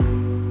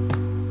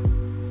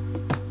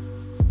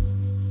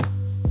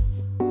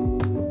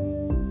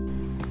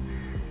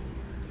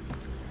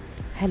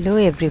Hello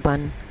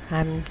everyone,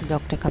 I'm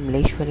Dr.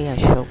 Kamleshwari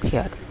Ashok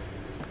here.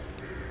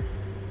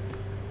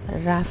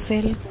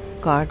 Raphael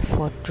card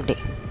for today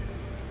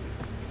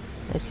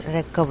is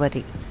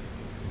recovery.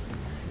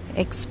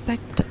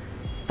 Expect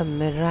a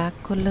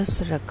miraculous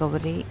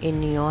recovery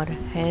in your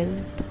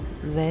health,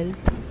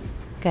 wealth,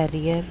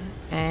 career,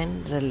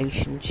 and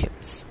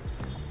relationships.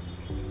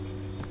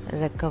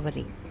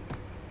 Recovery.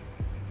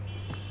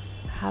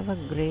 Have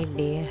a great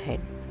day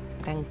ahead.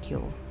 Thank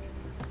you.